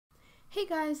Hey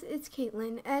guys, it's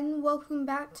Caitlin, and welcome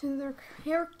back to the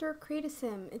character create a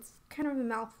sim. It's kind of a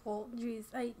mouthful. Jeez,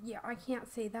 I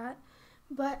can't say that.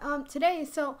 But today,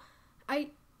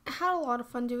 I had a lot of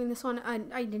fun doing this one.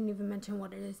 I didn't even mention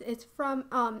what it is. It's from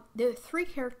the three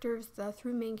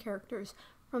main characters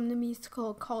from the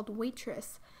musical called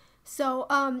Waitress. So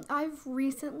I've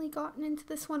recently gotten into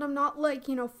this one. I'm not like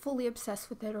fully obsessed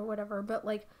with it or whatever, but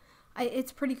like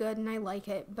it's pretty good and I like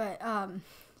it. But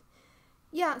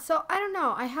yeah, so I don't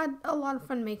know. I had a lot of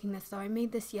fun making this though. I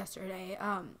made this yesterday.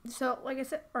 So like I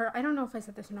said, or I don't know if I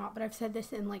said this or not, but I've said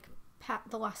this in like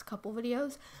the last couple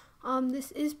videos.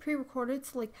 This is pre-recorded,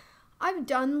 so like I've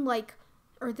done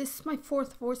this is my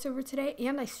fourth voiceover today,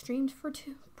 and I streamed for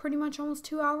pretty much almost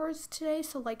 2 hours today.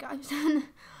 So like I've done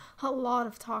a lot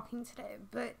of talking today,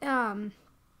 but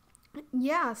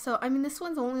yeah. So I mean, this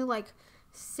one's only like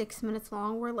 6 minutes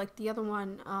long, where like the other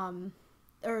one,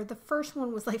 or the first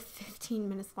one was like 15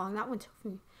 minutes long. That one took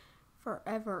me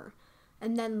forever.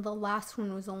 And then the last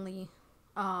one was only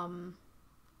a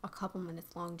couple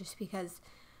minutes long, just because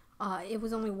it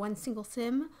was only one single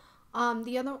sim.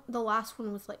 The last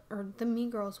one was the Mean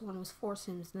Girls one was 4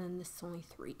 sims, and then this is only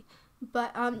 3.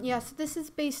 But yeah, so this is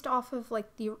based off of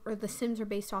the sims are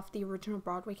based off the original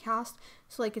Broadway cast.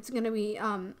 So like it's gonna be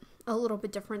a little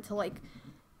bit different to like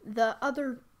the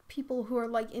other people who are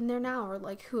like in there now, or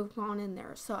like who have gone in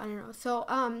there. So I don't know. So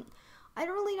I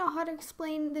don't really know how to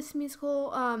explain this musical.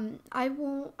 I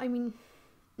don't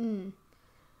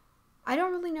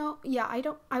really know. Yeah,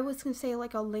 I was gonna say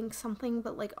like I'll link something,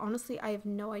 but like honestly I have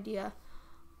no idea.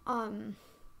 I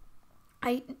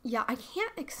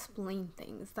can't explain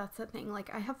things. That's the thing.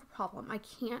 Like I have a problem. I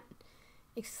can't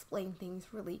explain things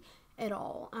really at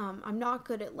all. I'm not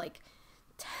good at like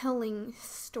telling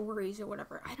stories or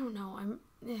whatever. I don't know. I'm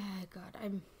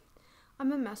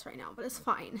a mess right now, but it's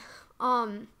fine.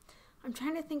 I'm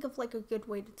trying to think of like a good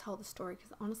way to tell the story,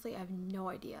 because honestly I have no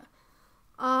idea.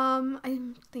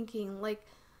 I'm thinking like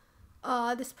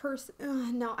this person,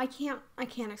 no, I can't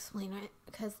explain it,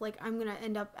 because like I'm gonna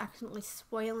end up accidentally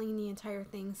spoiling the entire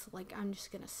thing, so like I'm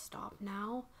just gonna stop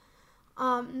now.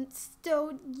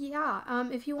 So yeah,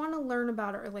 if you want to learn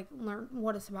about it, or like learn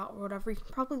what it's about or whatever, you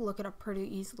can probably look it up pretty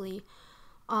easily.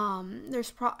 I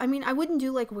mean, I wouldn't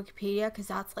do like Wikipedia, because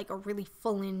that's like a really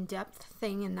full in-depth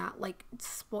thing, and that like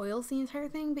spoils the entire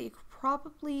thing, but you could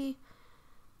probably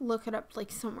look it up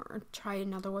like somewhere, or try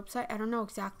another website. I don't know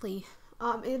exactly,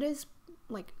 it is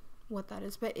like what that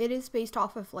is, but it is based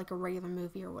off of like a regular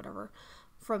movie or whatever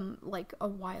from like a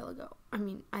while ago. I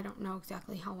mean, I don't know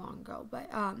exactly how long ago,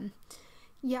 but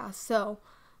yeah, so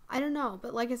I don't know,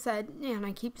 but like I said, and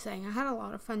I keep saying, I had a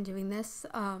lot of fun doing this.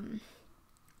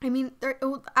 I mean,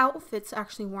 the outfits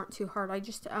actually weren't too hard. I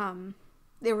just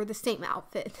they were the same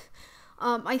outfit.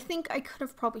 I think I could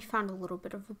have probably found a little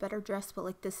bit of a better dress, but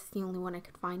like this is the only one I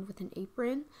could find with an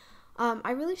apron.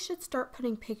 I really should start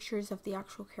putting pictures of the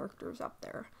actual characters up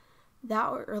there.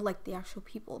 Or like the actual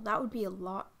people. That would be a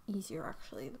lot easier,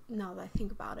 actually, now that I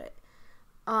think about it.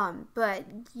 But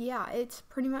yeah, it's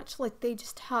pretty much like they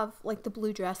just have like the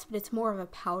blue dress, but it's more of a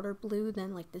powder blue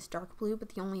than like this dark blue. But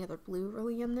the only other blue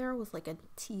really in there was like a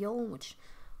teal, which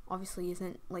obviously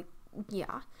isn't like,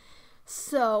 yeah.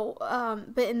 So,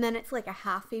 and then it's like a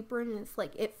half apron, and it's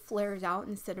like it flares out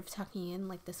instead of tucking in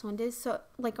like this one did. So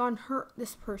like on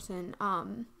this person,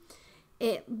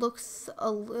 it looks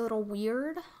a little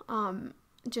weird,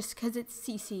 just because it's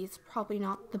CC. It's probably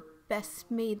not the best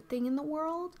made thing in the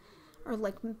world, or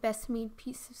like best made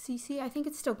piece of CC. I think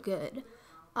it's still good.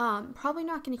 Probably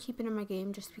not going to keep it in my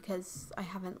game, just because I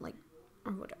haven't like,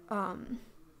 or what,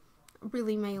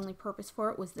 really my only purpose for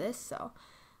it was this, so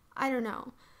I don't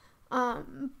know.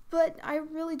 But I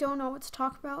really don't know what to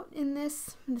talk about in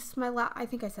this. This is my I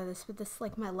think I said this, but this is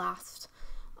like my last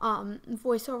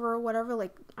voiceover or whatever.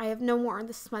 Like I have no more.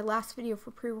 This is my last video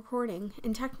for pre-recording,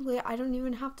 and technically I don't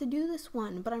even have to do this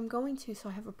one, but I'm going to, so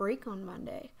I have a break on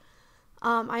Monday.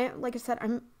 Like I said,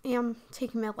 I am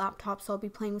taking my laptop, so I'll be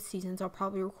playing with seasons. I'll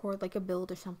probably record like a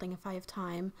build or something if I have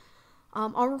time.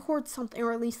 I'll record something,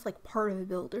 or at least like part of a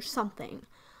build or something.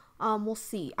 We'll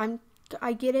see.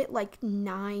 I get it like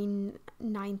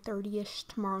 9:30ish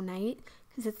tomorrow night,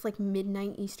 because it's like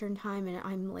midnight Eastern time, and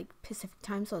I'm like Pacific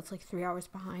time, so it's like 3 hours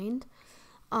behind,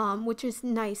 which is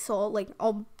nice. So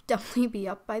I'll definitely be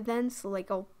up by then, so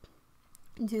like I'll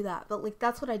do that. But like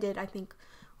that's what I did, I think,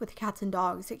 with Cats and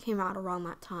Dogs. It came out around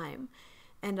that time,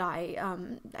 and I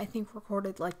think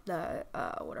recorded like the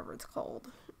whatever it's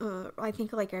called. I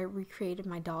think like I recreated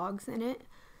my dogs in it,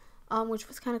 which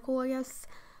was kind of cool, I guess.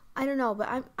 I don't know, but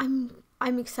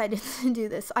I'm excited to do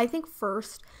this. I think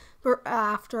first But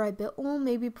after I build, well,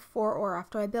 maybe before or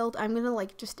after I build, I'm gonna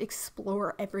like just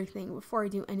explore everything before I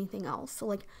do anything else. So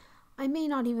like, I may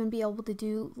not even be able to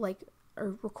do like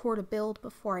or record a build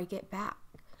before I get back.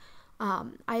 I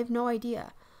have no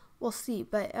idea. We'll see.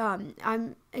 But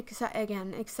I'm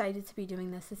excited to be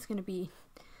doing this. It's gonna be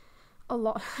a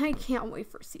lot. I can't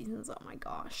wait for seasons. Oh my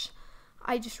gosh.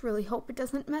 I just really hope it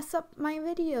doesn't mess up my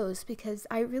videos, because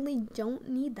I really don't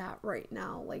need that right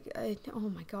now. Like, oh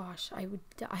my gosh, I would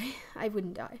die. I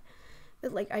wouldn't die.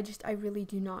 But like, I really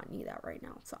do not need that right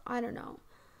now. So I don't know.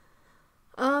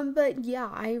 But yeah,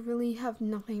 I really have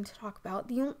nothing to talk about.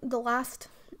 The last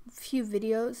few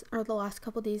videos, or the last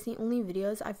couple days, the only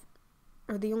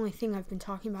thing I've been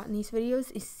talking about in these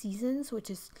videos is seasons, which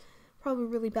is probably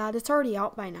really bad. It's already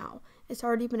out by now. It's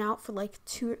already been out for like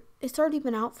it's already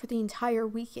been out for the entire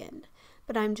weekend.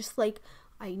 But I'm just like,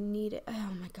 I need it.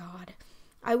 Oh my god.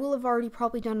 I will have already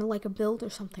probably done like a build or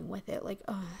something with it. Like,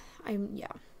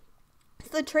 yeah.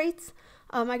 So the traits,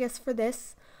 I guess for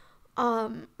this,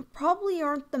 probably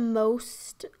aren't the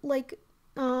most like,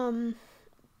 or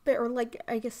like,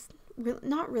 I guess,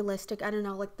 not realistic. I don't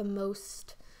know, like the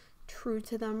most true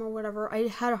to them or whatever. I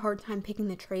had a hard time picking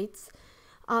the traits.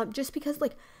 Just because,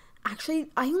 like, actually,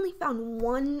 I only found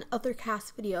one other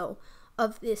cast video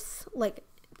of this, like,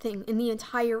 thing in the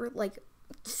entire, like,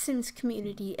 Sims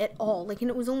community at all. Like, and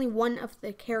it was only one of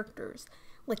the characters.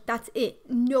 Like, that's it.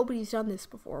 Nobody's done this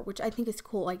before, which I think is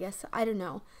cool, I guess. I don't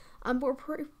know. But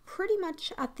we're pretty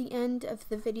much at the end of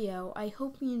the video. I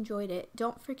hope you enjoyed it.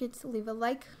 Don't forget to leave a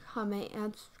like, comment,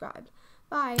 and subscribe.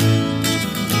 Bye!